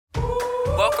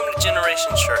Generation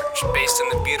Church, based in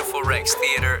the beautiful Rex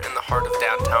Theater in the heart of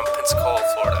downtown Pensacola,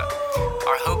 Florida.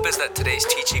 Our hope is that today's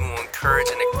teaching will encourage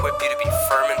and equip you to be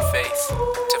firm in faith,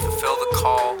 to fulfill the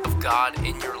call of God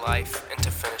in your life, and to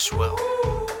finish well.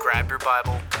 Grab your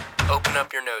Bible, open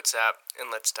up your notes app, and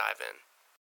let's dive in.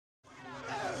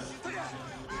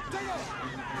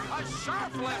 A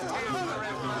sharp left hand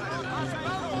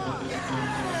for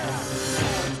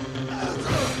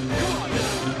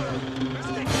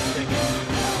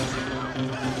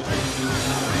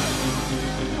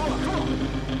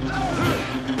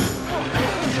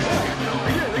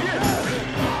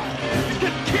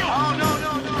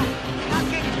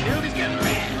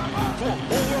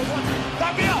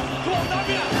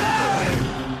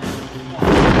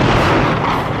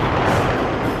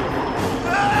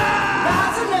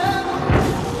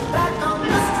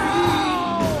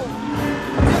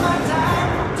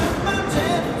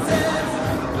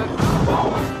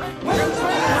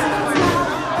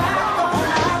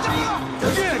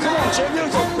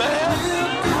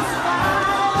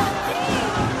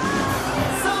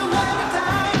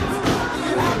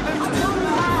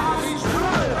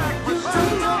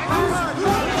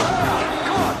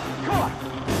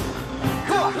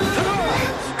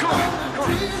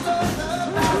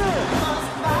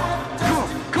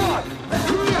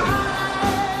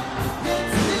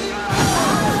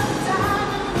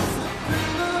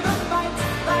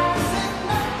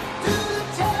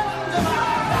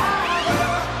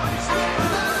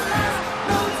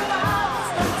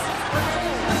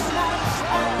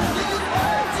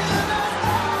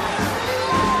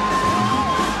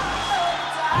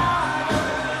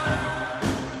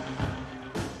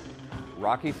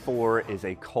Rocky IV is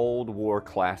a Cold War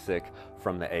classic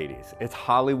from the 80s. It's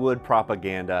Hollywood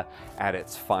propaganda at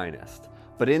its finest.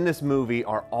 But in this movie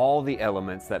are all the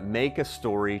elements that make a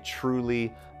story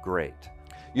truly great.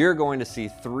 You're going to see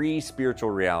three spiritual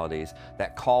realities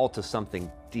that call to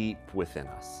something deep within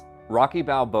us. Rocky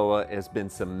Balboa has been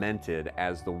cemented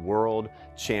as the world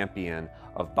champion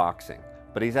of boxing.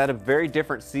 But he's had a very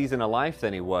different season of life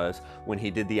than he was when he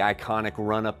did the iconic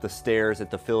run up the stairs at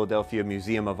the Philadelphia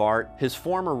Museum of Art. His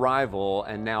former rival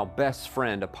and now best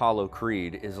friend Apollo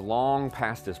Creed is long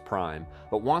past his prime,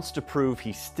 but wants to prove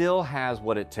he still has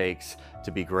what it takes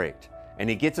to be great. And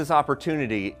he gets his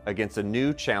opportunity against a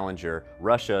new challenger,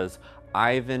 Russia's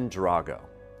Ivan Drago.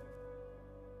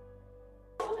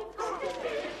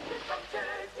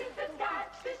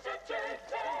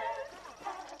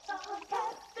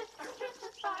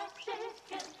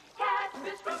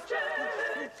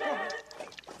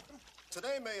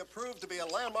 Today may prove to be a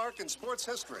landmark in sports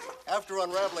history. After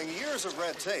unraveling years of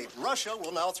red tape, Russia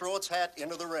will now throw its hat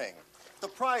into the ring. The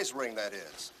prize ring, that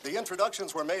is. The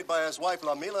introductions were made by his wife,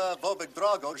 Lamila Vovik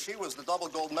Drago. She was the double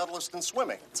gold medalist in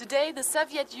swimming. Today, the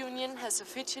Soviet Union has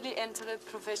officially entered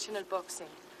professional boxing.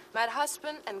 My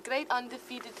husband and great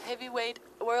undefeated heavyweight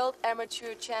world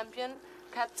amateur champion,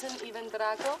 Captain Ivan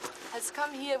Drago, has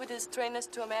come here with his trainers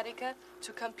to America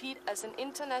to compete as an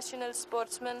international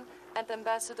sportsman and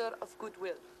ambassador of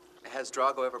goodwill. Has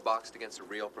Drago ever boxed against a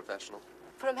real professional?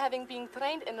 From having been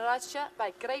trained in Russia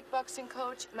by great boxing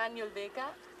coach Manuel Vega,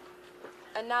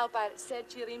 and now by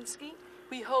Sergei Rimsky,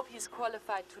 we hope he's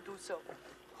qualified to do so.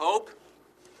 Hope?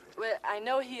 Well, I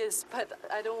know he is, but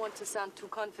I don't want to sound too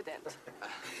confident.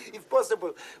 If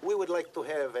possible, we would like to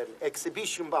have an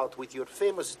exhibition bout with your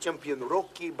famous champion,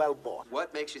 Rocky Balboa.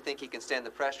 What makes you think he can stand the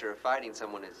pressure of fighting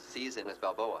someone as seasoned as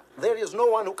Balboa? There is no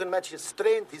one who can match his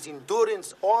strength, his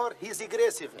endurance, or his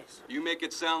aggressiveness. You make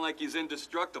it sound like he's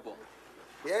indestructible.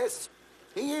 Yes,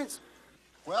 he is.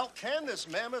 Well, can this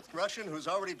mammoth Russian, who's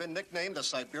already been nicknamed the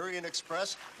Siberian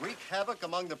Express, wreak havoc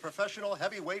among the professional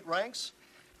heavyweight ranks?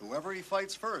 Whoever he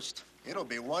fights first, it'll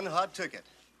be one hot ticket.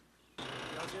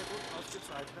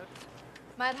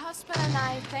 My husband and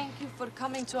I thank you for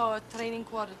coming to our training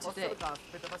quarter today.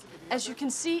 As you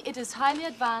can see, it is highly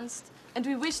advanced, and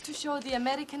we wish to show the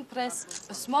American press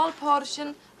a small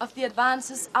portion of the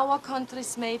advances our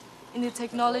country's made in the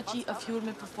technology of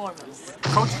human performance.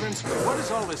 Coach Rimsky, what does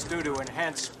all this do to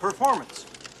enhance performance?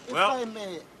 If I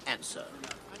may answer,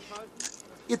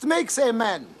 it makes a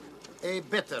man a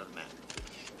better man.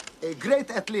 A great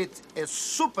athlete, a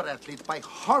super athlete, by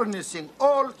harnessing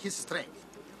all his strength.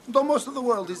 Though most of the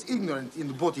world is ignorant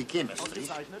in body chemistry,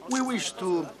 we wish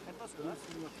to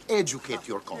educate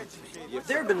your country.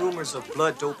 There have been rumors of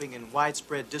blood doping and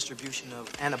widespread distribution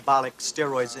of anabolic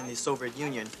steroids in the Soviet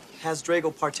Union. Has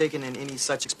Drago partaken in any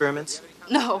such experiments?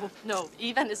 No,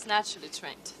 Ivan is naturally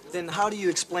trained. Then how do you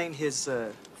explain his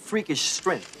freakish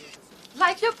strength?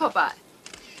 Like your Popeye.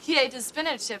 He ate his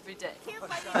spinach every day.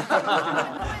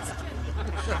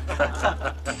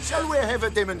 Shall we have a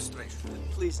demonstration.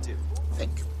 Please do.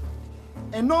 Thank you.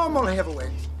 A normal heavyweight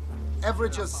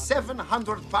averages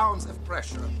 700 pounds of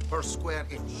pressure per square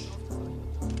inch.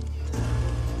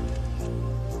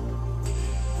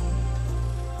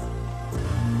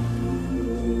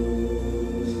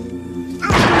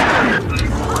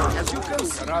 As you can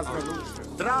see,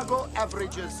 Drago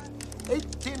averages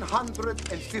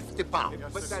 1,850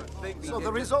 pounds. So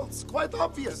the result's quite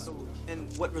obvious.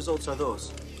 And what results are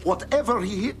those? Whatever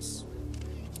he hits,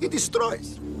 he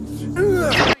destroys.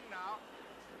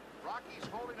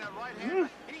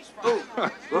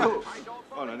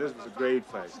 Oh, no, this was a great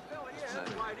fight.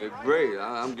 Great.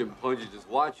 I'm getting punchy just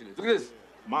watching it. Look at this.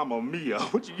 Mamma mia,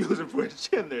 what you using for a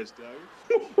chin there, Stallion?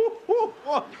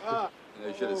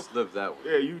 You should have slipped that one.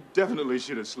 Yeah, you definitely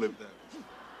should have slipped that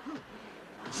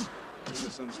one.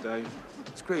 Something, Stallion.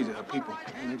 It's crazy how people,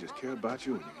 man, they just care about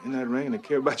you when you're in that ring, and they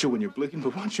care about you when you're blinking.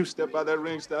 But once you step out that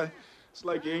ring, Stallion, it's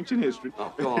like ancient history.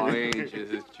 Oh, come on, ancient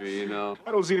history, you know.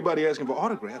 I don't see anybody asking for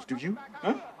autographs, do you?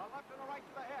 Huh?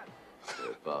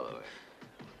 By the way,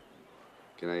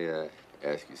 can I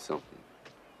ask you something?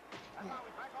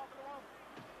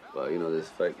 Well, you know, this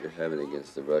fight you're having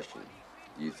against the Russian,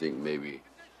 do you think maybe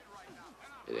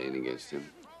it ain't against him?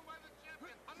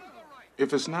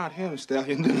 If it's not him,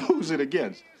 Stallion, then who's it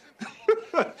against?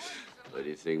 But do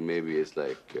you think maybe it's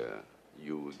like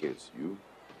you against you?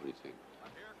 What do you think?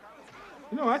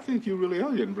 You know, I think you really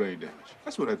are getting brain damage.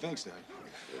 That's what I think, Stallion.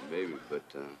 Yeah, maybe, but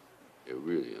yeah,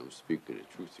 really, I'm speaking the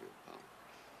truth here, pal.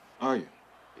 Are you?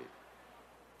 Yeah.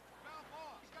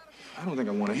 I don't think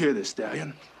I want to hear this,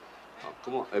 Stallion. Oh,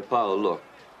 come on. Hey, Paulo, look.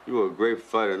 You were a great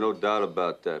fighter, no doubt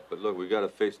about that. But look, we got to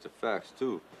face the facts,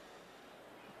 too.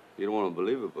 You don't want to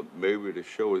believe it, but maybe the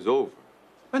show is over.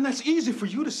 And that's easy for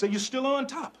you to say. You're still on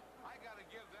top.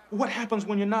 What happens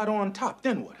when you're not on top?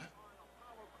 Then what? Huh?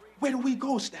 Where do we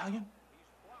go, Stallion?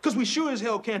 Because we sure as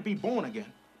hell can't be born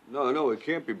again. No, we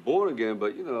can't be born again,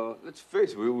 but, you know, let's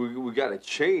face it, we got to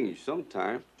change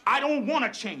sometime. I don't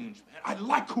want to change, man. I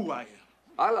like who I am.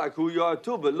 I like who you are,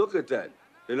 too, but look at that,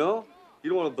 you know? You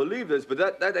don't want to believe this, but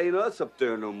that ain't us up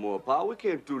there no more, pal. We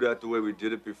can't do that the way we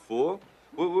did it before.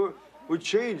 We're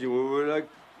changing. We're like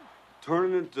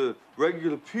turning into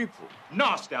regular people.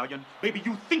 Nah, Stallion. Maybe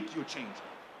you think you're changing.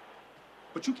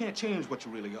 But you can't change what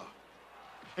you really are.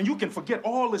 And you can forget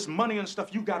all this money and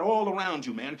stuff you got all around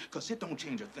you, man, because it don't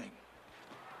change a thing.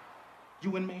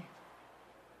 You and me,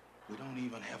 we don't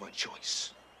even have a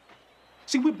choice.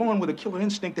 See, we're born with a killer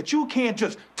instinct that you can't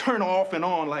just turn off and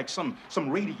on like some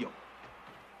radio.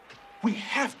 We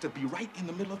have to be right in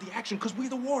the middle of the action because we're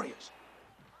the warriors.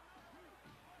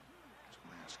 So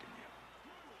I'm asking you,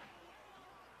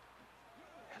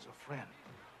 as a friend,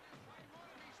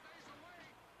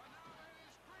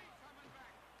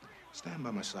 stand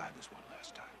by my side this one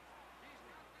last time.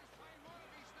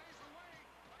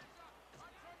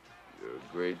 You're a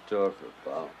great talker,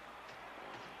 pal.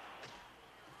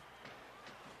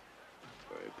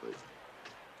 All right, but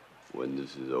when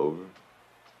this is over...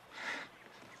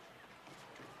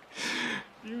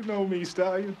 You know me,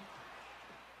 Stallion.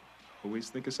 Always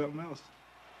think of something else.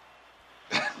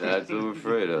 That's what I'm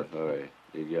afraid of. All right,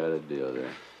 you got a deal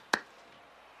there. I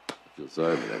feel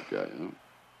sorry for that guy, huh?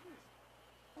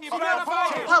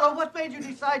 Apollo, what made you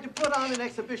decide to put on an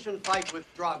exhibition fight with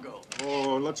Drago?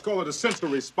 Oh, let's call it a sense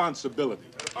of responsibility.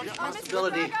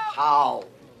 Responsibility? How?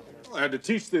 I had to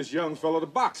teach this young fellow to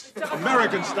box,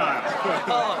 American style.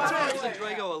 Isn't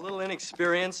Drago a little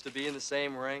inexperienced to be in the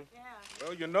same ring?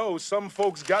 Well, you know, some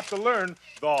folks got to learn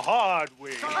the hard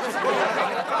way. So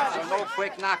no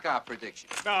quick knockout prediction.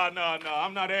 No,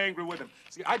 I'm not angry with him.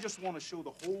 See, I just want to show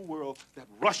the whole world that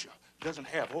Russia doesn't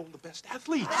have all the best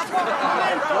athletes.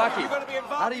 Rocky,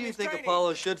 how do you think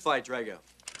Apollo should fight Drago?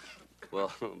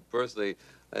 Well, personally,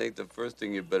 I think the first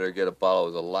thing you better get Apollo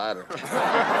is a ladder. Drago,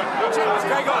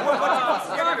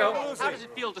 how does it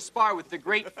feel to spar with the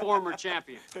great former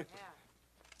champion?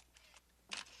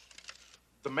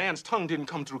 The man's tongue didn't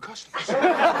come through customs. My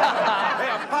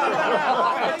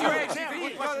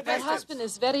husband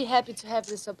is very happy to have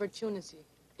this opportunity.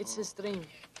 It's his dream.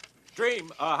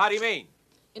 Dream? How do you mean?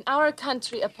 In our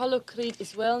country, Apollo Creed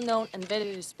is well known and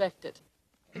very respected.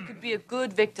 It could be a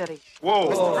good victory.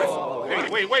 Whoa.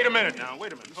 Hey, wait a minute now.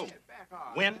 Wait a minute. Oh.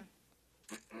 When?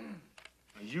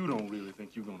 Now, you don't really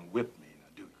think you're going to whip me, now,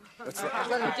 do you?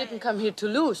 Well, he didn't come here to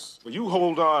lose. Well, you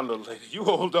hold on, little lady. You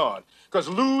hold on. Because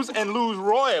lose and lose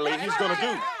royally he's going to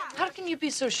do. How can you be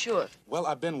so sure? Well,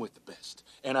 I've been with the best,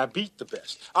 and I beat the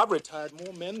best. I've retired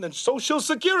more men than Social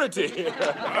Security.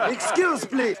 Excuse,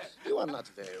 please. You are not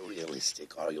very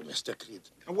realistic, are you, Mr. Creed?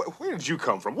 Where did you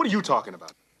come from? What are you talking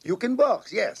about? You can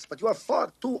box, yes, but you are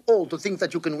far too old to think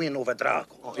that you can win over Drago.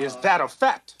 Oh, is that a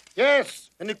fact? Yes,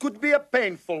 and it could be a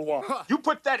painful one. You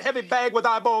put that heavy bag with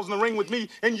eyeballs in the ring with me,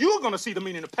 and you're gonna see the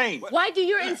meaning of pain. Why do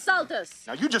you insult us?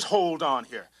 Now, you just hold on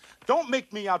here. Don't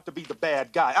make me out to be the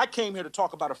bad guy. I came here to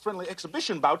talk about a friendly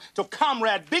exhibition bout till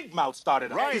Comrade Big Mouth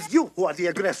started. Right. It's you who are the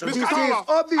aggressor. Mr. This Carlo, is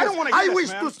obvious. I don't want to hear I this, wish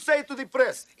man. to say to the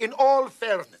press, in all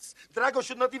fairness, Drago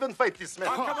should not even fight this man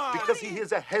because he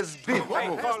is a has-been.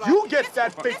 You get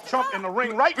that big chump in the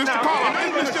ring right now.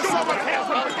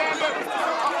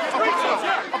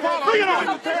 Bring it on.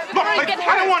 Look,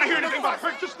 I don't want to hear anything about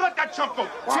it. Just let that chump go.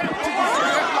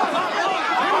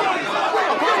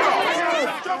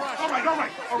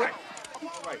 All right.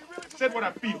 Said what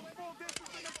I feel.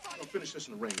 We'll finish this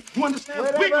in the ring. You understand?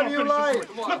 We're gonna finish this in the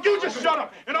ring. Look, you just shut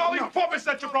up. And all these puppets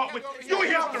that you brought with you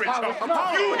history, chump.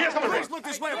 You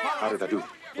history. How did I do? A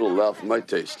little loud for my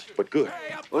taste, but good.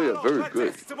 Oh, yeah, very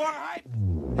good.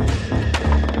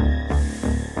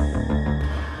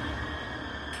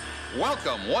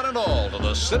 Welcome, one and all, to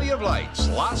the City of Lights,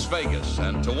 Las Vegas,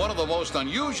 and to one of the most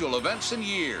unusual events in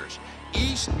years,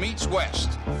 East meets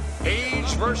West.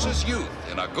 Age versus youth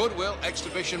in a Goodwill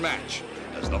exhibition match,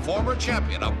 as the former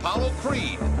champion Apollo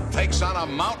Creed takes on a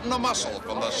mountain of muscle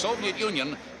from the Soviet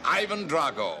Union, Ivan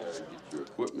Drago. Get your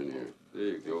equipment here. There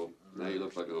you go. Now you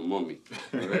look like a mummy.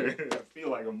 I feel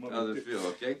like a mummy. How's it feel,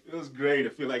 okay? Feels great. I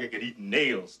feel like I could eat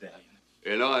nails, Stallion.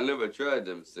 You know, I never tried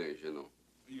them things, you know.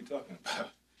 What are you talking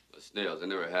about? The snails, I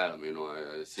never had them, you know.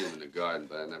 I see them in the garden,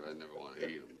 but I never wanted to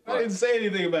eat them. I didn't say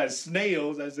anything about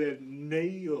snails. I said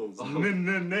nails.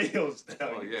 Nails,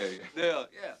 Stallion. Oh,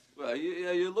 yeah. Well,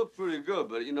 you look pretty good,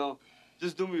 but, you know,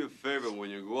 just do me a favor when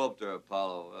you go up there,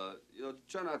 Apollo. You know,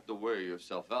 try not to wear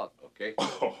yourself out, okay?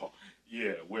 Oh,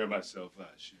 yeah, wear myself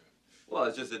out, sure. Well,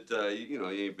 it's just that, you know,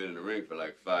 you ain't been in the ring for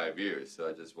like 5 years, so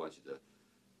I just want you to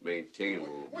maintain a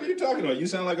little bit. What are you talking about? You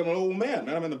sound like I'm an old man,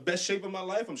 man. I'm in the best shape of my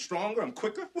life. I'm stronger. I'm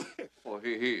quicker. Well,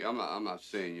 I'm not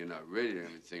saying you're not ready or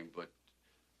anything, but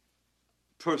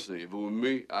personally, if it were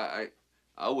me, I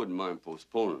wouldn't mind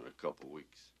postponing a couple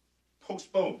weeks.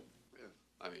 Postpone? Yeah.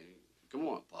 I mean, come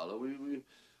on, Apollo.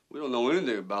 We don't know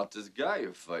anything about this guy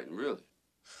you're fighting, really.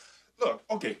 Look,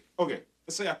 okay.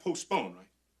 Let's say I postpone, right?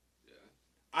 Yeah.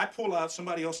 I pull out,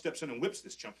 somebody else steps in and whips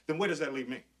this chump. Then where does that leave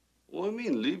me? What do you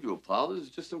mean, leave you, Apollo? It's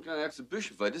just some kind of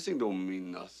exhibition fight. This thing don't mean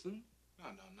nothing.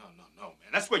 No,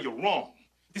 man. That's where you're wrong.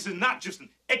 This is not just an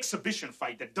exhibition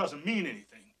fight that doesn't mean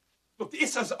anything. Look,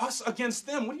 it's us against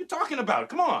them. What are you talking about?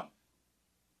 Come on.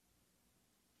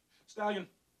 Stallion,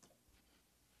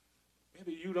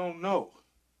 maybe you don't know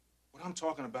what I'm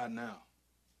talking about now.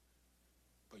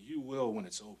 But you will when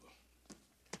it's over.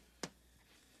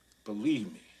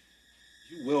 Believe me,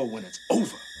 you will when it's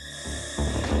over.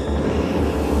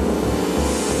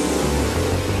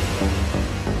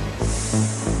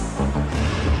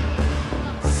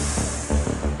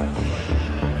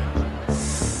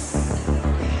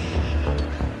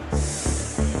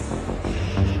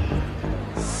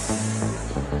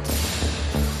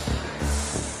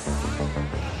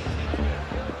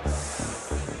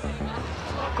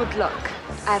 Good luck.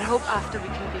 I hope after we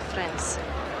can be friends.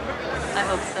 I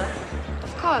hope so.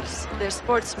 Of course, they're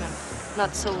sportsmen,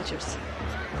 not soldiers.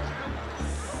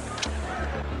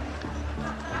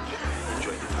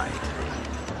 Enjoy the fight.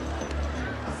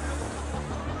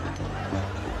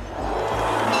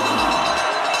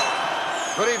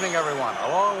 Good evening, everyone.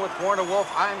 Along with Warner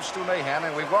Wolf, I'm Stu Mahan,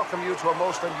 and we welcome you to a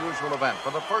most unusual event. For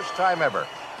the first time ever,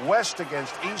 West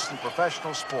against East in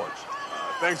professional sports.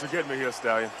 Thanks for getting me here,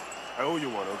 Stallion. I owe you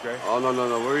one, okay? Oh, no,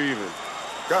 we're even.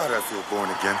 God, I feel born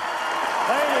again.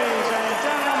 Ladies and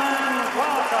gentlemen,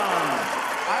 welcome.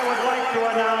 I would like to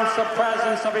announce the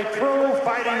presence of a true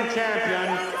fighting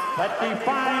champion that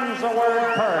defines the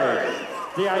word courage.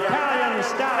 The Italian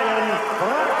stallion,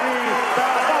 Rocky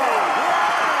Balboa.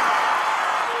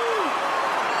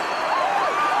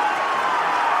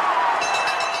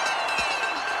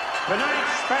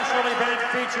 Tonight's special event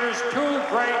features two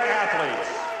great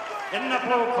athletes. In the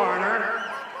blue corner,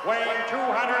 weighing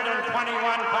 221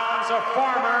 pounds, a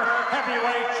former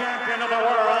heavyweight champion of the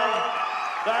world,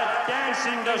 the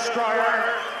Dancing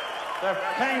Destroyer, the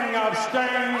King of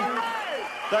Sting,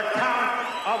 the Count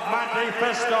of Monte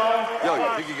Cristo. Yo, you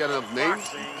think you got enough names?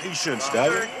 Patience,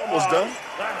 Stallion. Almost done.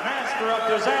 The Master of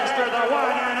Disaster, the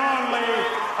one and only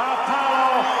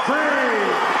Apollo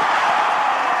Creed.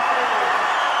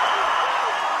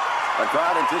 The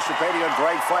crowd anticipating a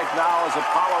great fight now as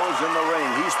Apollo is in the ring.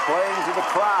 He's playing to the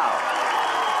crowd.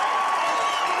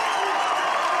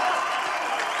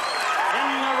 In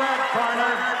the red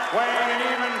corner, weighing an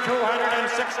even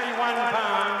 261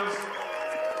 pounds,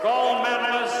 gold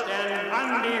medalist and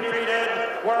undefeated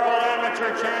world amateur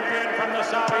champion from the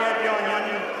Soviet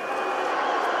Union,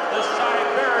 the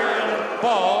Siberian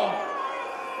Bull,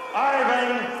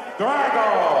 Ivan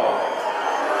Drago.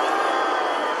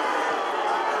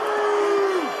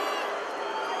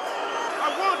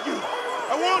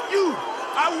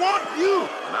 I want you!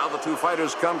 Now the two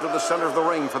fighters come to the center of the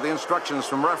ring for the instructions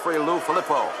from referee Lou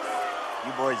Filippo.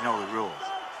 You boys know the rules.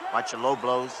 Watch your low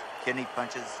blows, kidney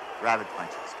punches, rabbit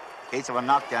punches. In case of a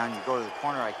knockdown, you go to the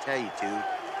corner I tell you to,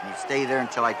 and you stay there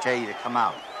until I tell you to come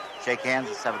out. Shake hands,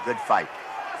 let's have a good fight.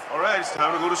 All right, it's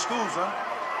time to go to school, son.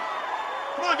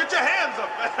 Come on, get your hands up,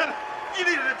 man. You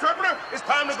need an interpreter? It's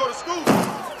time to go to school.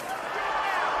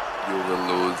 You will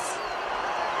lose.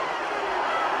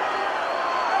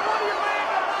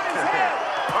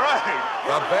 All right.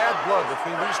 The bad blood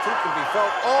between these two can be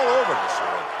felt all over this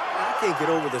ring. I can't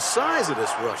get over the size of this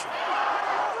Russian.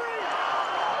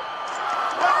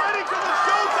 Get ready for the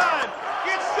showtime!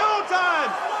 It's showtime!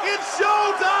 It's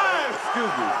showtime!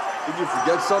 Excuse me, did you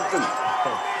forget something?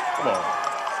 Come on.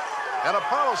 And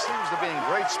Apollo seems to be in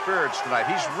great spirits tonight.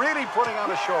 He's really putting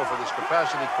on a show for this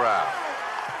capacity crowd.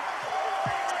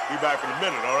 Be back in a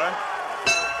minute, all right?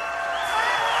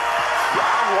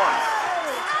 Round one.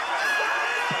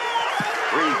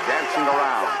 Creed dancing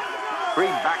around.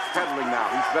 Creed backpedaling now.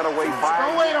 He's been away 5.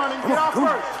 Don't wait on him. Get off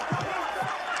first.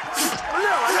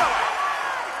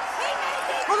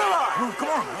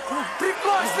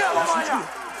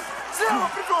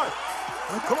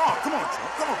 Come on. Come on,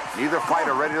 come on. Neither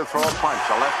fighter ready to throw a punch.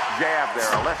 A left jab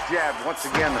there. A left jab once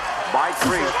again by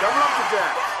Creed. Double up the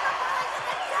jab.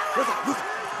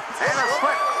 And a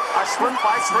slip. A slip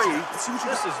by Creed.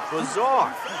 This is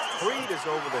bizarre. Creed is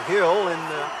over the hill, and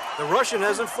the Russian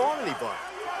hasn't fought anybody.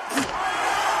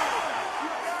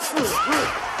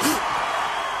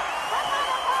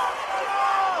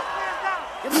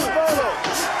 Give me the photo.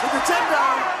 Put the chin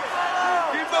down.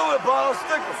 Keep moving, Apollo.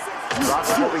 Stick him.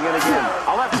 Drago moving in again.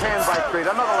 A left hand by Creed.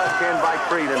 Another left hand by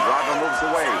Creed, and Drago moves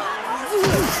away.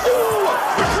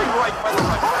 Pushing right by the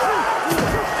left.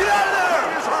 Get out of there!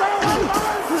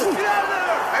 Get out of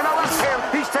there! And a left hand.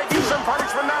 He's taking some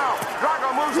punishment now.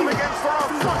 Drago moves him against the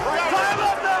ropes. Climb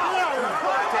up now!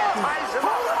 Ties him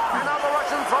up. And now the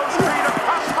Russian throws Creed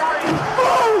across the ring.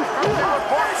 Comes in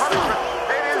with more punishment.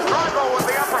 It is Drago with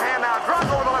the upper hand now.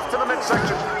 Drago with the left to the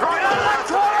midsection. Drago with the left.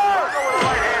 Drago with the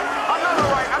right hand. Another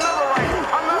right.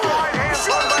 Another right hand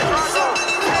thrown by Drago.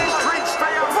 And Creed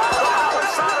stay up. The ball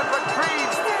is solid, but Creed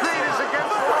is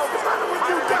against the ropes. Finally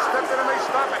they step in and they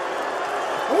stop it.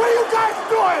 What are you guys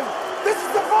doing? This is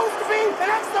supposed to be an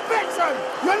exhibition.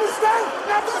 You understand?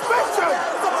 An exhibition.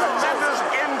 Tremendous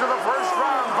end to the first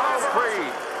round by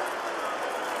Creed.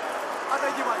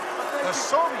 The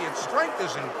Soviet strength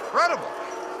is incredible.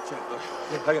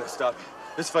 I gotta stop it.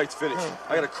 This fight's finished.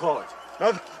 I gotta call it.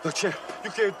 Look, champ, you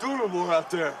can't do no more out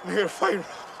there. I'm here to fight.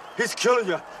 He's killing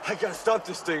you. I gotta stop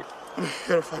this thing. I'm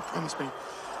here to fight, promise me.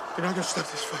 You're not gonna stop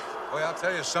this fight. Boy, I'll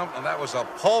tell you something. That was a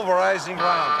pulverizing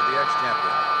round for the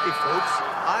ex-champion. Hey, folks,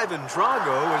 Ivan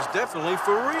Drago is definitely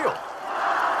for real.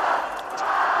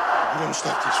 You're gonna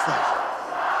stop this fight.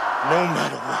 No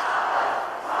matter what.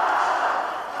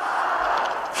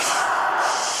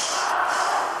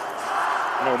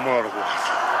 No matter what.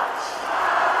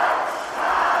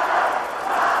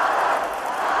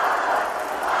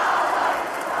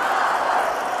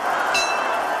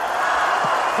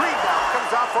 Creed now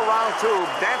comes out for round 2,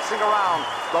 dancing around.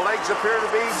 The legs appear to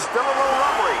be still a little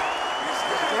rubbery.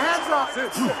 Hands up.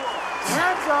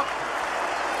 Hands up.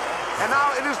 And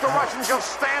now it is the Russian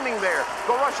just standing there.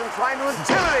 The Russian trying to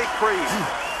intimidate Creed.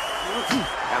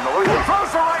 And the Russian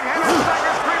throws the right hand and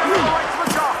staggers Creed. Another right to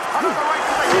the jaw. Another right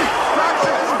to the head.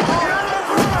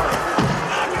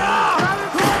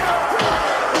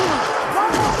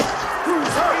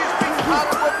 He's being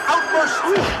followed with outbursts.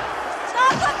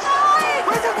 Stop the noise!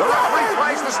 The referee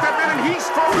tries to step in and he's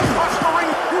thrown across the ring.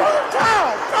 Put him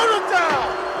down! Put him down!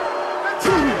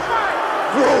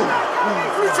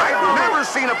 I've never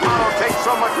seen Apollo take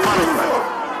so much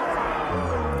punishment.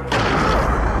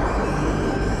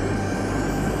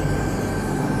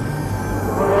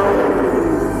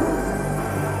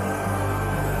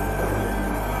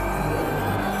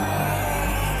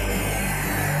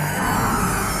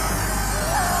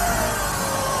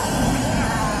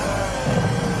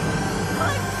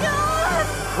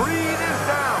 Creed is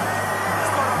down.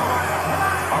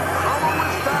 Apollo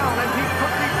is down, and he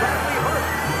could be badly hurt.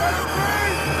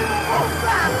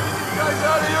 Guys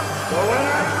out of here.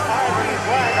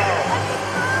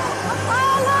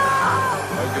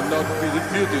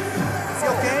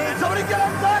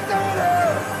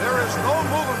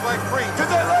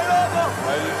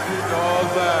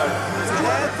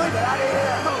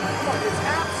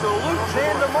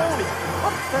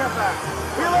 Stand back.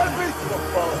 Feel that beast.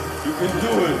 You can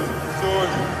do it,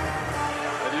 George.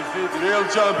 And defeat the real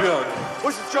champion.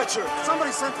 Where's the stretcher?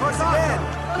 Somebody sent for us again.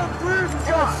 Let him breathe, for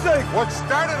God's sake. What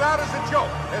started out as a joke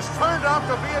has turned out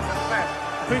to be a disaster.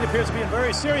 Creed appears to be in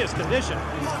very serious condition.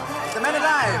 The man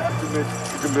alive. You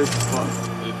can make it fun.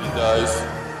 If he dies,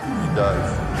 he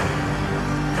dies.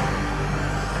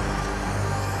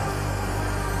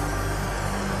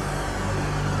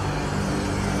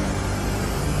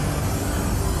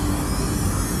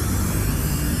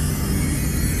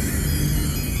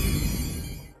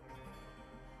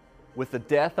 With the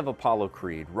death of Apollo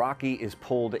Creed, Rocky is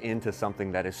pulled into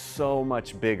something that is so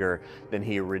much bigger than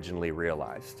he originally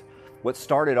realized. What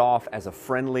started off as a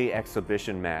friendly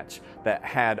exhibition match that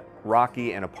had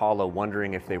Rocky and Apollo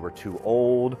wondering if they were too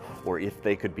old or if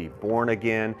they could be born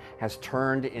again has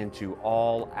turned into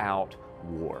all-out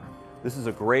war. This is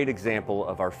a great example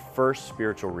of our first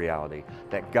spiritual reality,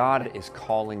 that God is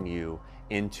calling you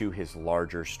into his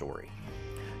larger story.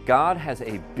 God has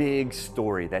a big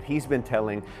story that he's been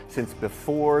telling since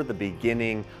before the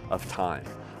beginning of time.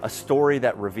 A story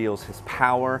that reveals his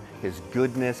power, his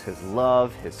goodness, his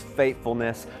love, his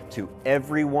faithfulness to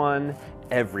everyone,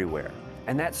 everywhere.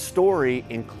 And that story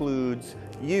includes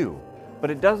you.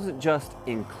 But it doesn't just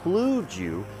include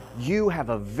you. You have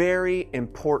a very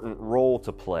important role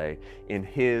to play in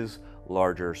his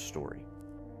larger story.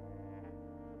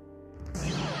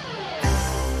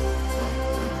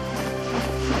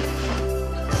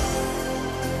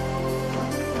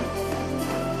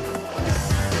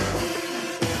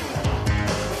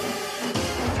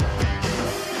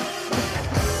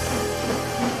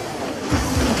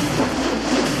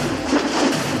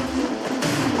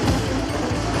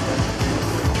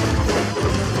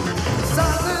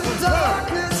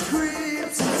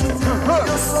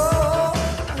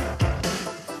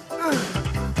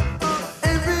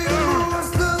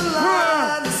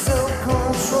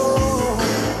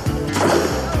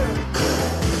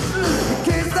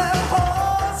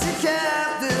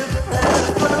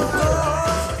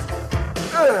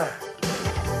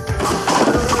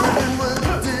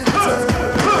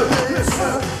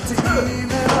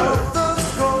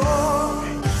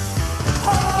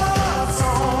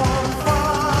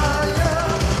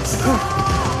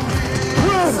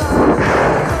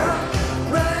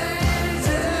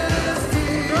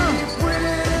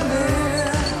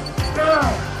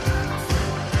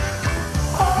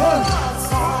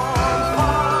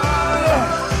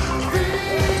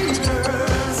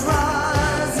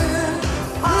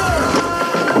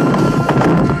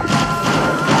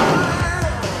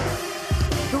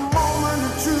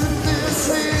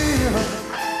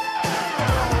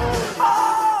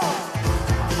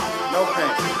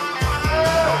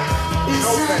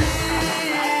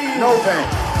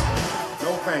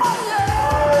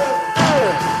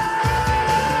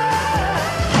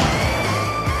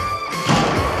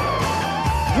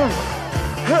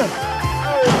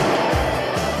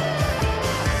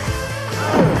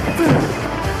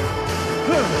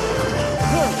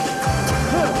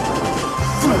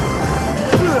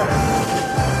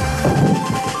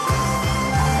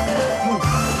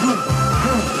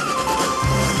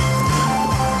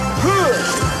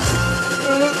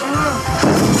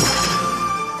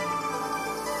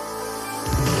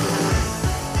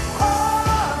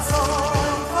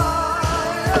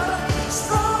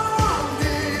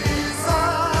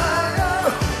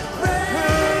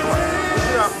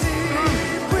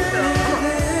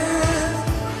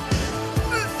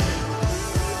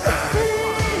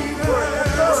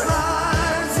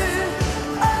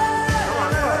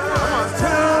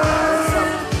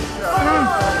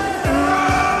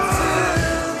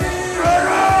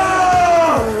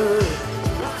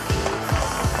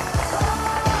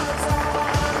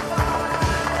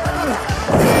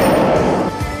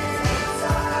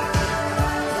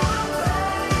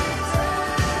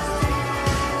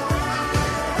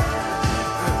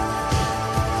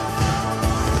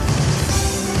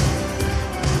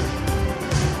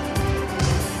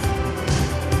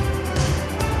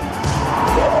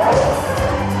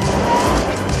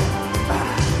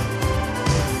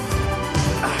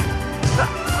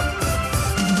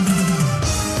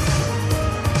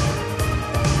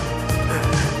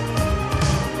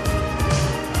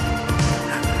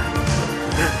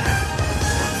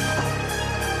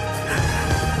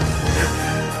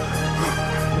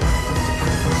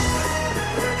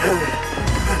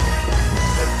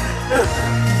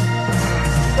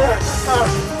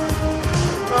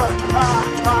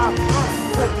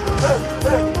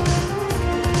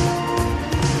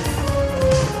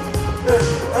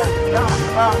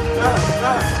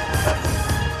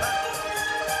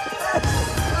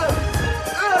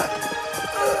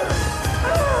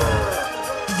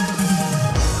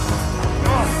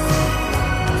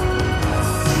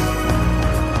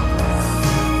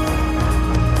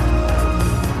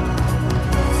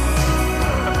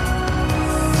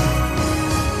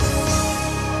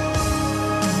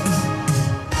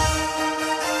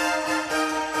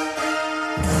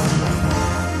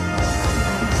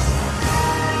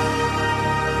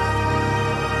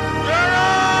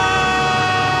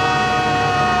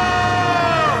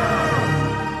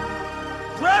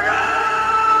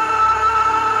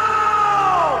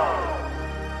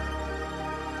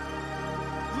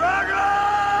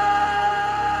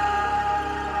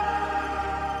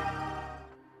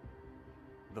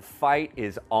 The fight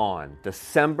is on.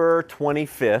 December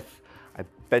 25th. I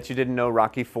bet you didn't know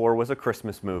Rocky IV was a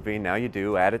Christmas movie. Now you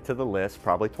do. Add it to the list,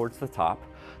 probably towards the top.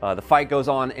 The fight goes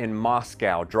on in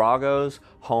Moscow, Drago's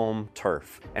home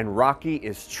turf. And Rocky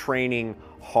is training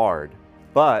hard,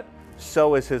 but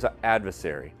so is his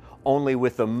adversary, only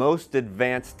with the most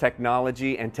advanced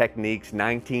technology and techniques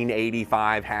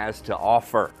 1985 has to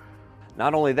offer.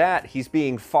 Not only that, he's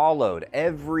being followed.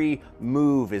 Every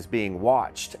move is being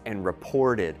watched and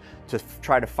reported to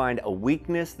try to find a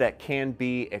weakness that can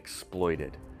be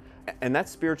exploited. And that's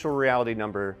spiritual reality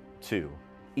number 2.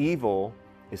 Evil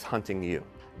is hunting you.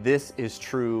 This is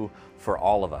true for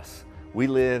all of us. We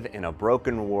live in a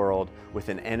broken world with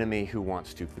an enemy who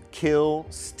wants to kill,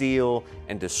 steal,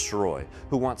 and destroy,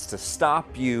 who wants to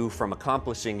stop you from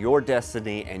accomplishing your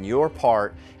destiny and your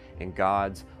part in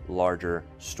God's larger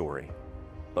story.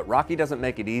 But Rocky doesn't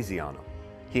make it easy on him.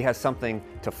 He has something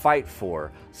to fight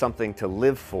for, something to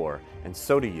live for, and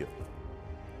so do you.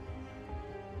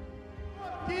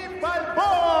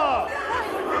 Balboa!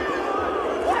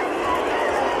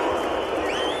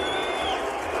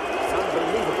 It's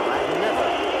unbelievable. I've never,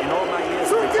 in all my years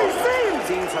of reporting,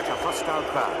 seen such a hostile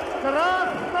crowd.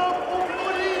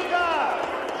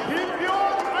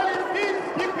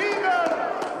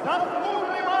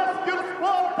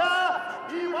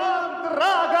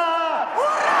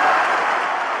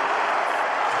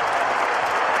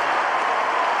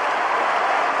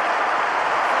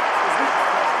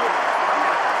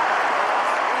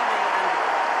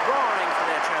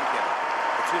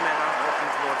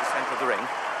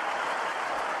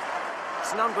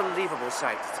 It's an unbelievable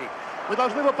sight to see.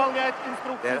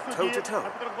 They're toe-to-toe.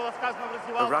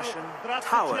 The Russian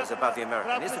towers above the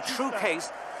American. It's a true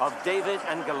case of David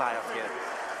and Goliath here.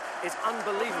 It's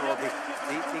unbelievable, the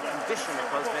condition of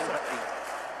both men, but the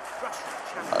Russian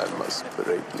champion... I must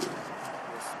break you.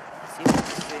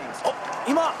 Oh,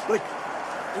 Ima!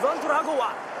 Ivan Drago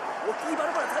wa Rocky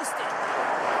Balboaに対して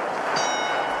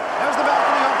There's the bell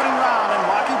for the opening round, and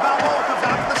Rocky Balboa comes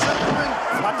out to the center of the ring.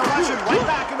 But the Russian right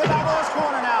back into Balboa's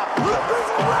corner now. Come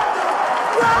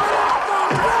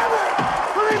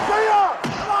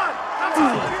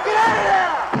on, get out of there!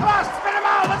 Come on, spin him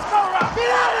out, let's go, Rock! Get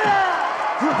out of there!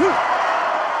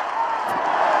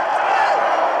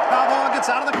 Balboa gets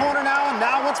out of the corner now, and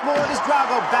now once more it is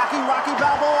Drago backing Rocky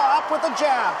Balboa up with a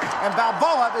jab. And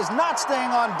Balboa is not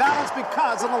staying on balance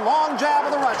because of the long jab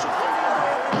of the Russian.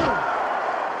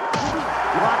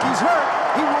 Rocky's hurt.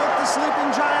 He worked the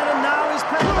sleeping giant, and now he's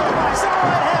paralyzed. The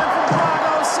right hand from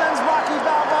Drago sends Rocky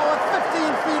Balboa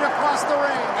 15 feet across the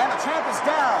ring. And the champ is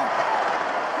down.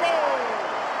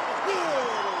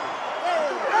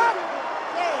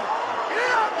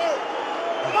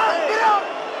 Come on, get up!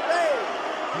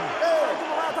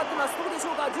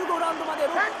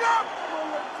 Hand up!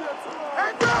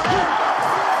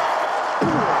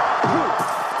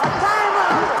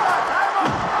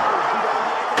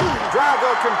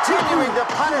 Drago continuing to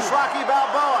punish Rocky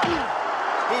Balboa.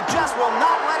 He just will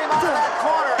not let him out of that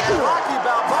corner, and Rocky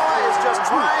Balboa is just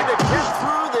trying to get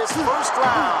through this first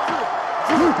round.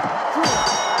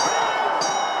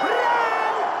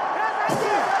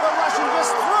 The Russian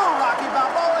just threw Rocky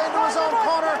Balboa into his own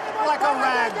corner like a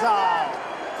rag doll.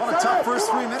 What a tough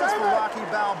first 3 minutes for Rocky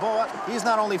Balboa. He's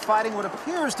not only fighting what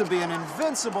appears to be an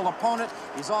invincible opponent,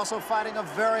 he's also fighting a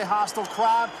very hostile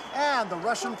crowd and the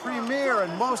Russian premier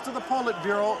and most of the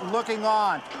Politburo looking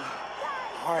on.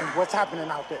 All right, what's happening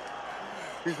out there?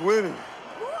 He's winning.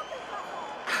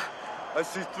 I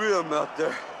see 3 of them out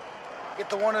there. Get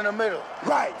the one in the middle.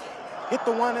 Right. Hit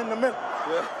the one in the middle.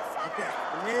 Yeah.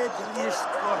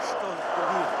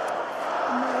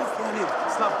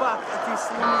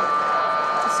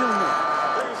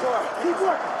 Keep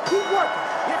working. Keep working.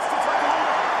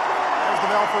 There's the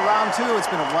bell for round 2. It's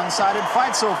been a one-sided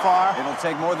fight so far. It'll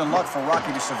take more than luck for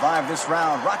Rocky to survive this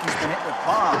round. Rocky's been hit with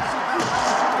bombs.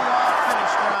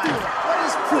 Finished tonight, but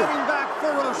he's fighting back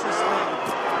ferociously.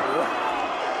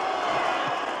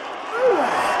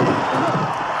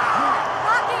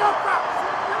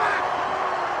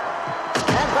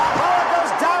 And Balboa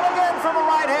goes down again from a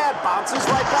right hand. Bounces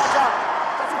right back up.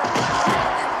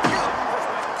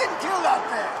 Getting killed out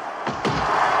there.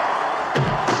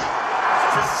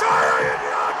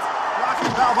 Rocky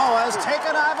Balboa has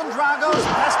taken Ivan Drago's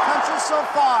best punches so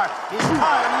far. He's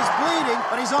cut and he's bleeding,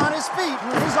 but he's on his feet.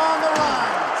 He's on the run.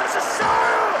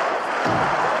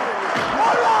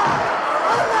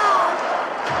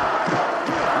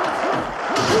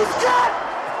 He's cut!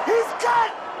 He's cut!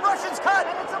 Russian's cut,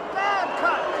 and it's a bad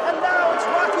cut. And now it's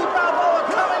Rocky Balboa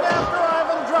coming after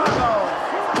Ivan Drago.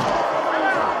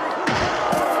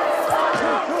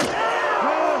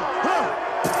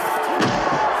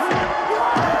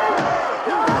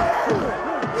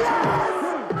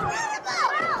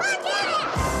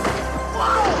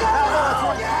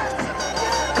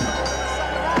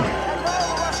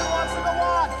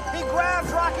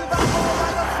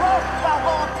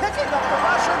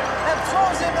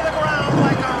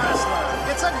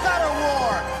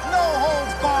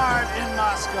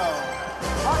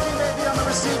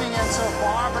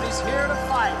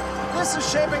 This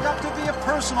is shaping up to be a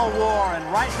personal war,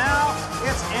 and right now,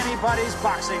 it's anybody's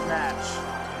boxing match.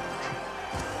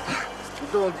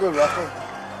 You're doing good, Rocco.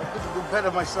 I could do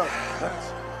better myself.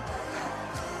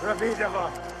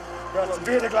 Rapidement.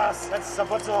 Beer glass. That's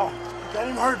what's all. Got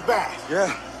him hurt bad.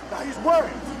 Yeah. Now he's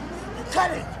worried. You're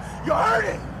cutting. You're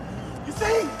hurting. You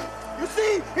see? You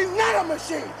see? He's not a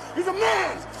machine. He's a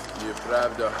man.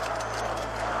 Nieprawda.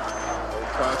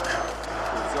 Tak,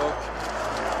 kuzok,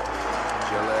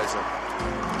 żelazo.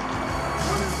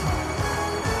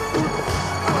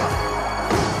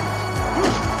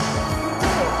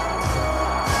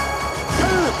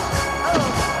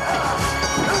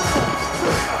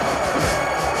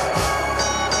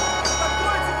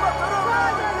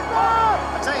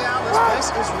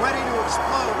 Is ready to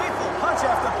explode. Lethal punch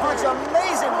after punch,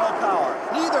 amazing willpower.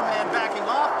 Neither man backing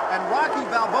off, and Rocky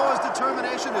Balboa's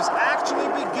determination is actually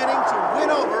beginning to win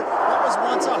over what was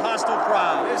once a hostile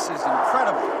crowd. This is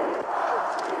incredible.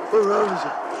 What round is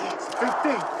it? It's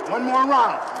 15. One more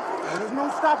round. There's no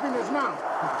stopping us now.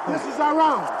 This is our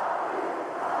round.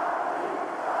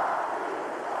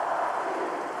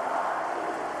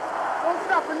 Don't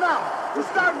stop it now. We're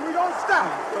starting. We don't stop.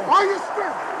 All your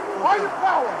strength. All your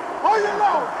power, all your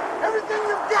love, everything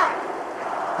you've got.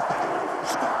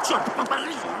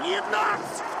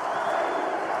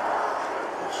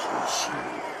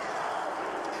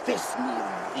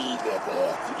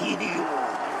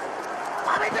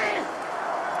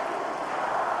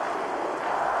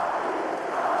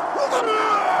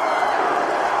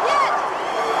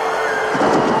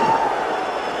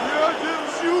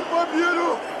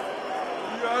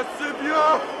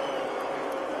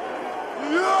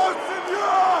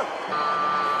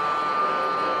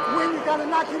 When you gotta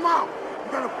knock him out,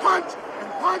 you gotta punch and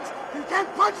punch. You can't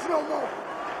punch no more.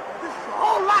 This is your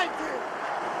whole life here.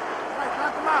 Right,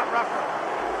 knock him out, Rocco.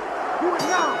 Do it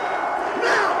now.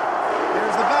 Now!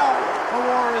 There's the bell. The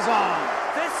war is on.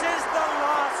 This is the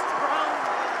last round.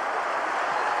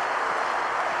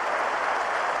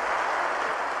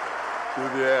 To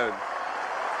the end.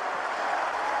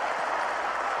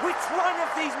 Which one of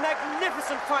these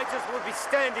magnificent fighters will be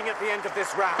standing at the end of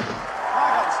this round?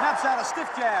 Drago snaps out a stiff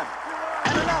jab.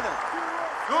 And another.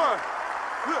 Good.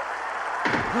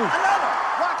 Another.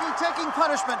 Rocky taking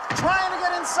punishment, trying to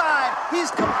get inside. He's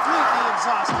completely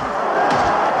exhausted.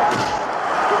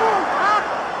 Come on, Rock!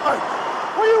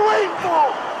 What are you waiting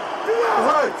for? Come on!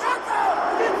 Right.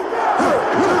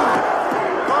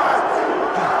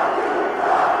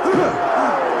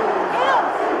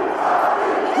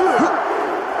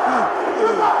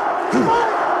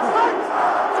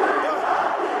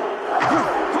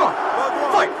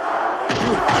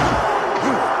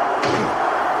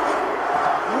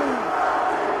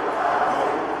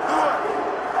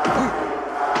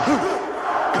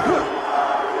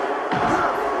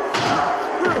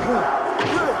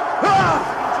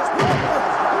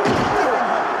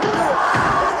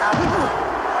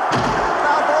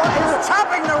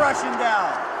 Russian down.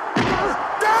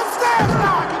 Downstairs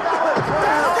now!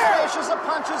 Downstairs of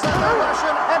punches at the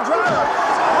Russian, and Drago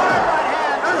his hard right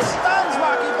hand and stuns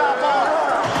Rocky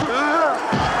Balboa.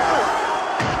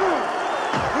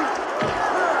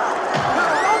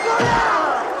 Don't go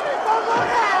down! Don't go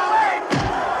down!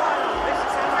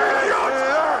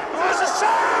 This is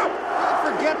Sam!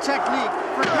 Forget technique,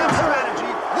 forget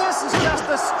strategy. This is just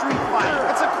a street fight.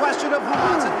 It's a question of who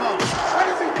wants it most. What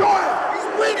is he doing? He's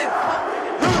winning!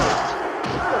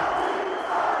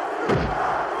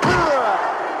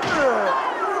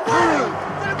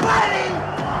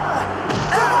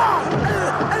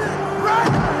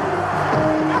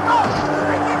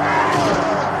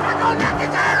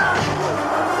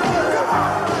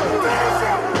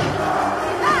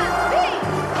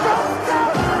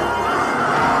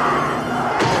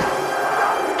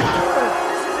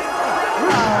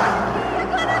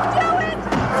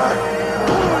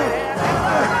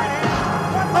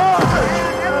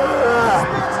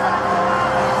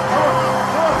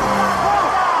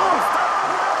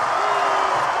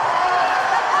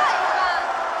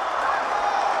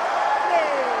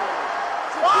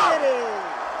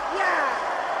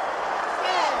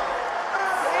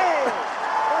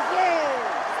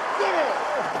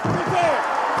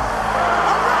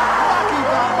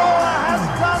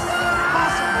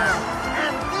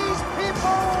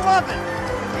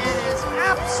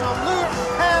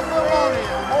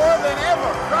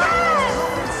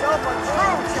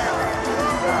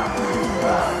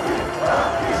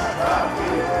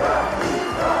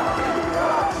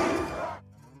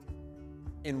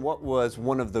 In what was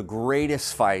one of the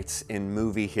greatest fights in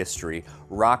movie history,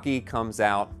 Rocky comes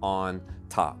out on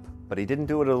top. But he didn't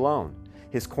do it alone.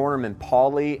 His cornermen,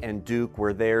 Paulie and Duke,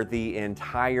 were there the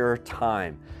entire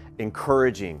time,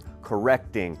 encouraging,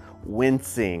 correcting,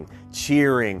 wincing,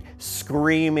 cheering,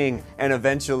 screaming, and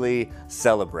eventually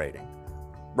celebrating.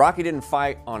 Rocky didn't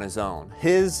fight on his own.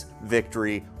 His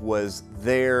victory was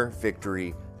their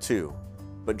victory too.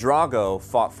 But Drago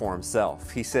fought for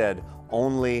himself. He said,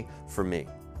 "Only for me."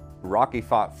 Rocky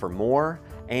fought for more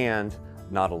and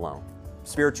not alone.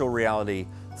 Spiritual reality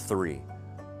 3.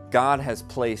 God has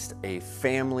placed a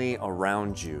family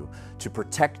around you to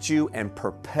protect you and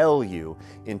propel you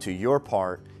into your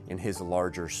part in His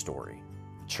larger story.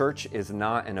 Church is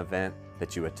not an event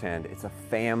that you attend. It's a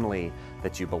family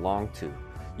that you belong to.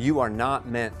 You are not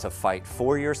meant to fight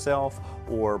for yourself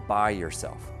or by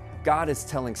yourself. God is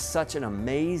telling such an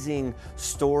amazing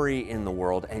story in the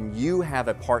world, and you have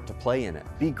a part to play in it.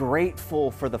 Be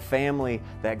grateful for the family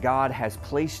that God has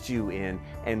placed you in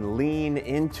and lean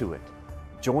into it.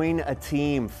 Join a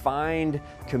team, find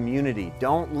community.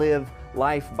 Don't live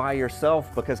life by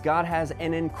yourself, because God has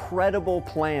an incredible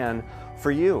plan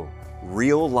for you.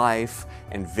 Real life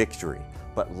and victory,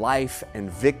 but life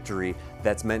and victory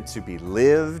that's meant to be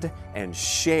lived and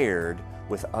shared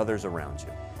with others around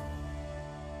you.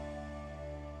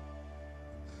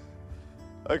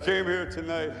 I came here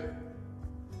tonight,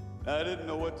 and I didn't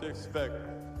know what to expect.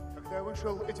 Когда я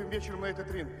вышел этим вечером на этот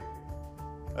ринг,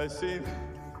 I seen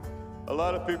a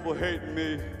lot of people hating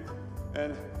me,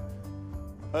 and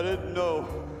I didn't know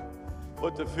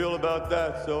what to feel about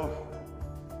that, so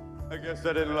I guess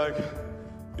I didn't like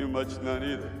you much none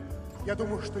either. я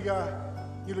думаю, что я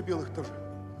не любил их тоже.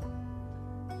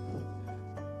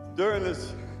 During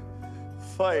this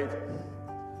fight,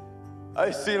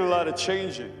 I seen a lot of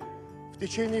changing. В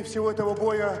течение всего этого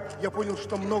боя я понял,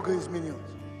 что многое изменилось.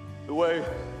 The way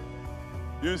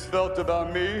you felt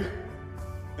about me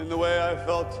and the way I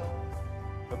felt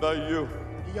about you.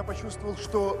 И я почувствовал,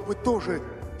 что вы тоже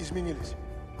изменились.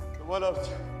 So what I'm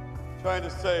trying to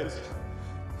say is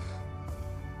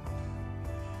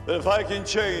that if I can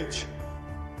change,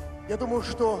 я думаю,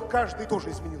 что каждый тоже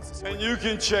изменился сегодня. And you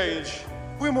can change.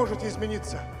 Вы можете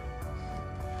измениться.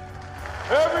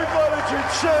 Everybody can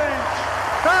change.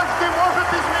 Каждый может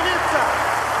измениться.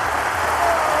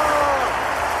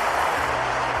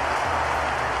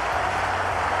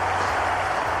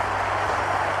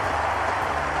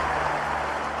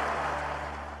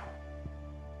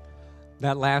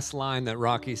 That last line that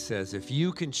Rocky says, if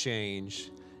you can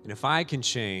change, and if I can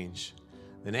change,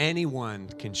 then anyone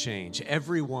can change.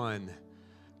 Everyone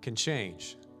can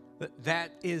change.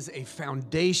 That is a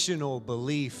foundational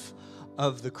belief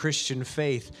of the Christian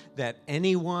faith, that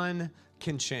anyone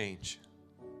can change.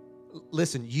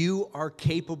 Listen, you are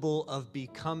capable of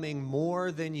becoming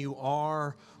more than you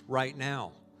are right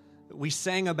now. We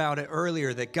sang about it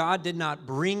earlier, that God did not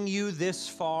bring you this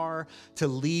far to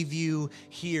leave you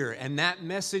here. And that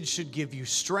message should give you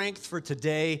strength for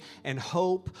today and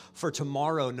hope for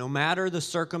tomorrow. No matter the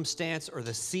circumstance or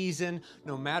the season,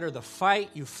 no matter the fight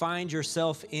you find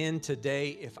yourself in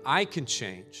today, if I can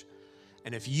change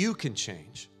and if you can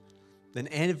change, then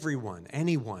anyone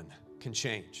can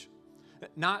change.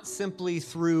 Not simply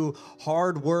through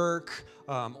hard work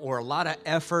or a lot of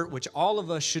effort, which all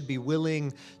of us should be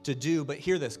willing to do. But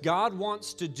hear this, God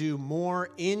wants to do more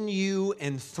in you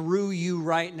and through you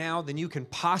right now than you can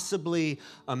possibly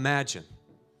imagine.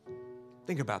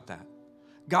 Think about that.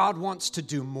 God wants to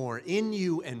do more in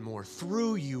you and more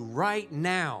through you right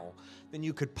now than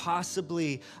you could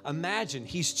possibly imagine.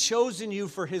 He's chosen you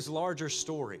for His larger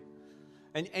story.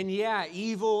 And yeah,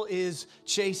 evil is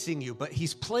chasing you, but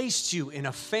He's placed you in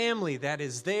a family that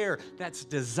is there, that's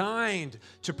designed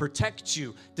to protect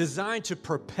you, designed to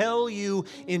propel you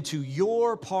into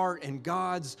your part in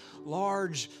God's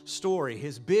large story,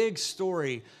 His big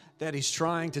story that He's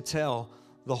trying to tell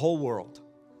the whole world.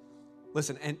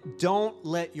 Listen, and don't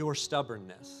let your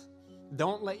stubbornness,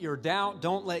 don't let your doubt,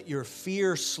 don't let your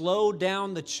fear slow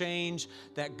down the change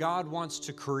that God wants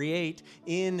to create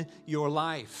in your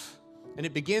life. And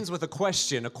it begins with a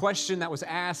question that was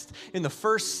asked in the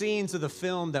first scenes of the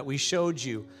film that we showed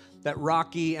you, that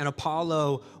Rocky and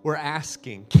Apollo were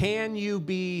asking. Can you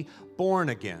be born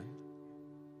again?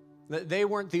 They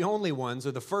weren't the only ones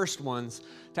or the first ones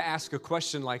to ask a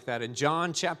question like that. In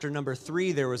John chapter number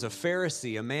 3, there was a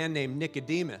Pharisee, a man named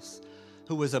Nicodemus,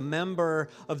 who was a member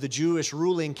of the Jewish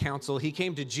ruling council. He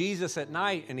came to Jesus at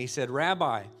night and he said,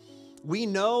 "Rabbi, we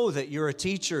know that you're a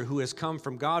teacher who has come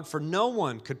from God, for no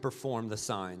one could perform the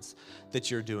signs that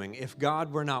you're doing if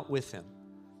God were not with him."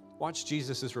 Watch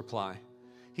Jesus' reply.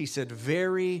 He said,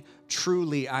 "Very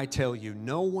truly I tell you,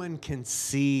 no one can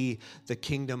see the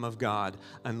kingdom of God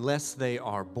unless they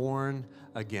are born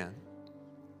again."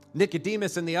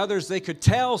 Nicodemus and the others, they could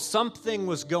tell something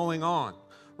was going on,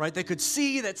 right? They could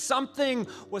see that something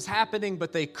was happening,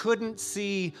 but they couldn't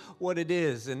see what it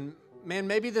is. And man,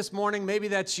 maybe this morning, maybe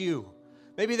that's you.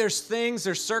 Maybe there's things,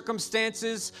 there's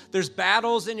circumstances, there's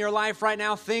battles in your life right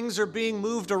now. Things are being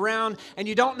moved around and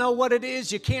you don't know what it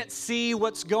is. You can't see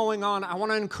what's going on. I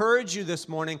want to encourage you this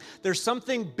morning. There's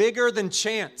something bigger than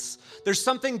chance. There's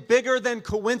something bigger than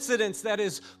coincidence that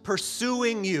is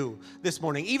pursuing you this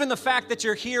morning. Even the fact that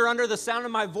you're here under the sound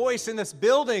of my voice in this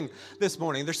building this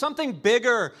morning, there's something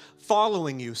bigger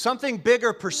following you, something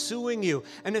bigger pursuing you.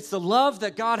 And it's the love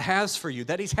that God has for you,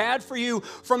 that He's had for you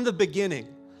from the beginning.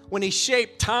 When He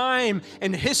shaped time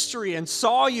and history and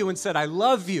saw you and said, I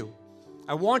love you.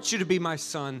 I want you to be my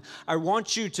son. I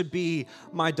want you to be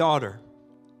my daughter.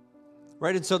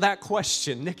 Right? And so that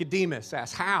question, Nicodemus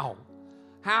asked, how?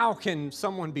 How can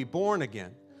someone be born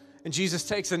again? And Jesus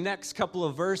takes the next couple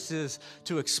of verses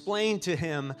to explain to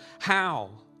him how.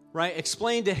 Right?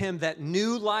 Explain to him that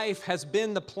new life has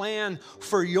been the plan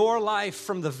for your life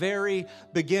from the very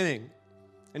beginning.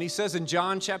 And he says in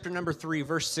John chapter number 3,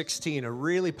 verse 16, a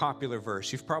really popular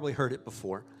verse. You've probably heard it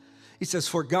before. He says,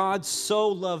 for God so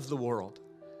loved the world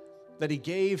that He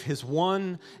gave His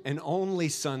one and only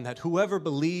Son, that whoever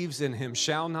believes in Him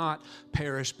shall not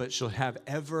perish, but shall have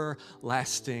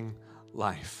everlasting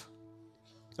life.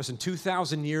 Listen,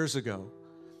 2,000 years ago,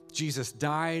 Jesus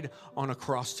died on a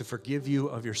cross to forgive you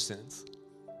of your sins,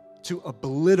 to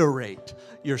obliterate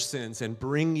your sins and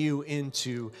bring you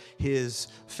into His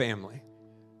family.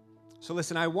 So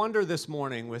listen, I wonder this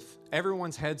morning, with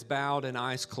everyone's heads bowed and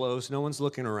eyes closed, no one's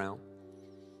looking around.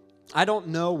 I don't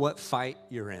know what fight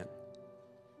you're in.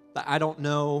 I don't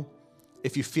know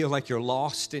if you feel like you're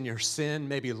lost in your sin,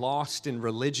 maybe lost in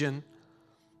religion.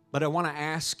 But I want to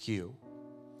ask you,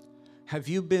 have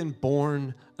you been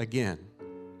born again?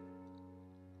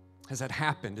 Has that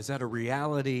happened? Is that a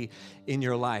reality in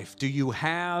your life? Do you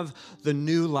have the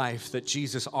new life that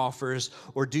Jesus offers,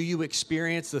 or do you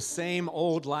experience the same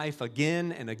old life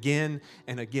again and again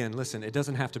and again? Listen, it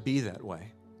doesn't have to be that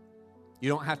way. You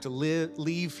don't have to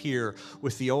leave here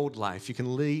with the old life. You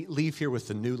can leave here with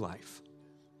the new life.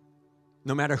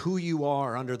 No matter who you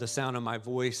are under the sound of my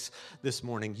voice this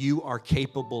morning, you are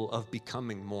capable of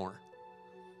becoming more.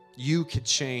 You could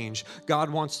change. God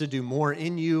wants to do more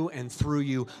in you and through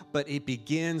you, but it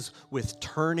begins with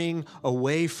turning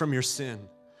away from your sin,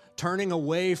 turning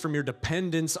away from your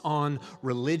dependence on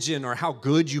religion or how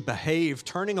good you behave,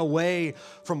 turning away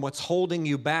from what's holding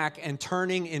you back and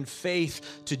turning in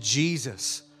faith to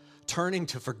Jesus, turning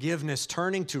to forgiveness,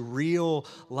 turning to real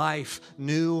life,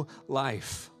 new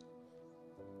life.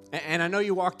 And I know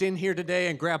you walked in here today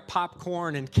and grabbed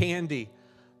popcorn and candy,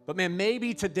 but man,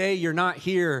 maybe today you're not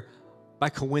here by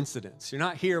coincidence. You're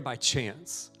not here by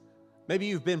chance. Maybe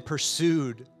you've been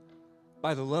pursued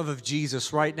by the love of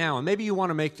Jesus right now, and maybe you want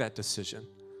to make that decision.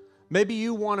 Maybe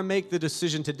you want to make the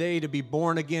decision today to be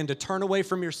born again, to turn away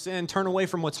from your sin, turn away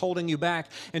from what's holding you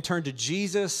back, and turn to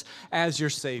Jesus as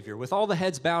your Savior. With all the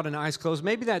heads bowed and eyes closed,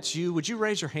 maybe that's you. Would you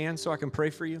raise your hand so I can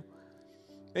pray for you?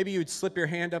 Maybe you would slip your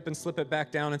hand up and slip it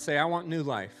back down and say, I want new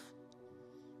life.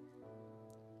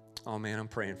 Oh man, I'm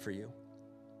praying for you.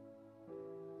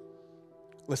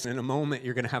 Listen, in a moment,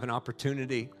 you're going to have an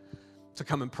opportunity to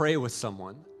come and pray with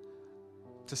someone.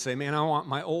 To say, man, I want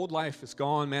my old life is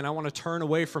gone. Man, I want to turn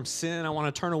away from sin. I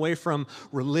want to turn away from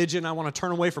religion. I want to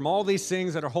turn away from all these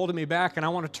things that are holding me back, and I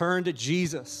want to turn to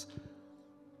Jesus.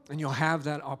 And you'll have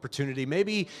that opportunity.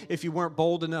 Maybe if you weren't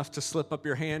bold enough to slip up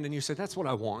your hand and you said, that's what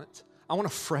I want. I want a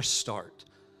fresh start.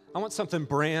 I want something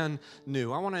brand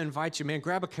new. I want to invite you, man,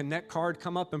 grab a Connect card,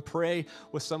 come up and pray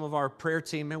with some of our prayer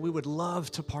team. Man, we would love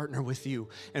to partner with you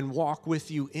and walk with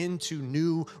you into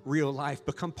new, real life.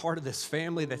 Become part of this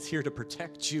family that's here to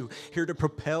protect you, here to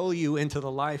propel you into the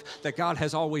life that God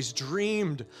has always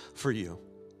dreamed for you.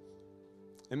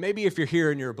 And maybe if you're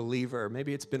here and you're a believer,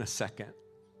 maybe it's been a second.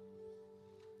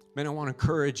 Man, I want to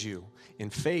encourage you in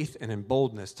faith and in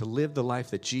boldness to live the life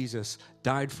that Jesus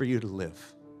died for you to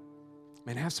live.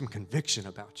 Man, have some conviction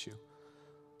about you.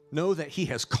 Know that He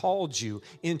has called you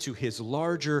into His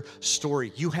larger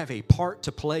story. You have a part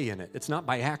to play in it. It's not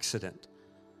by accident.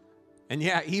 And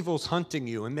yeah, evil's hunting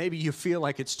you, and maybe you feel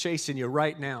like it's chasing you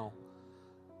right now.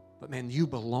 But man, you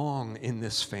belong in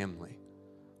this family.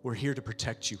 We're here to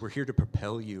protect you. We're here to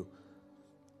propel you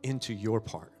into your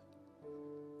part.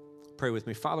 Pray with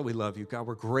me. Father, we love you. God,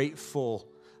 we're grateful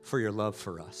for your love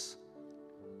for us.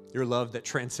 Your love that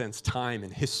transcends time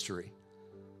and history.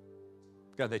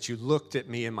 God, that you looked at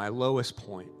me in my lowest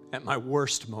point, at my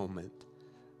worst moment,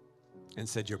 and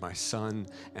said, you're my son,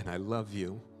 and I love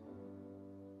you.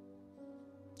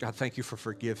 God, thank you for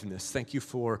forgiveness. Thank you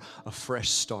for a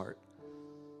fresh start.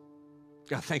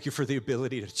 God, thank you for the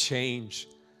ability to change.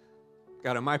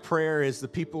 God, and my prayer is the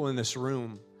people in this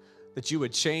room, that you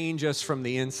would change us from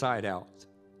the inside out.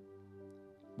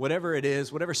 Whatever it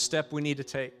is, whatever step we need to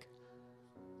take,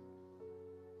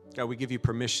 God, we give you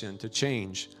permission to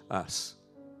change us,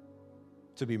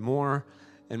 to be more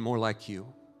and more like you.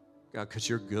 God, because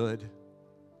you're good,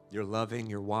 you're loving,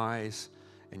 you're wise,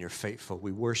 and you're faithful.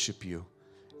 We worship you.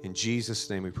 In Jesus'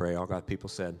 name we pray. All God people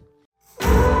said.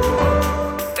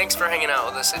 Thanks for hanging out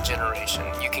with us at Generation.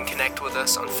 You can connect with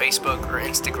us on Facebook or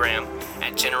Instagram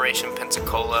at Generation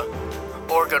Pensacola,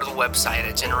 or go to the website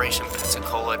at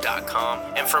generationpensacola.com,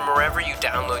 and from wherever you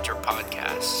download your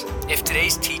podcasts. If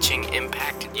today's teaching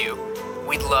impacted you,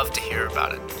 we'd love to hear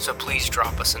about it, so please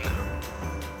drop us a note.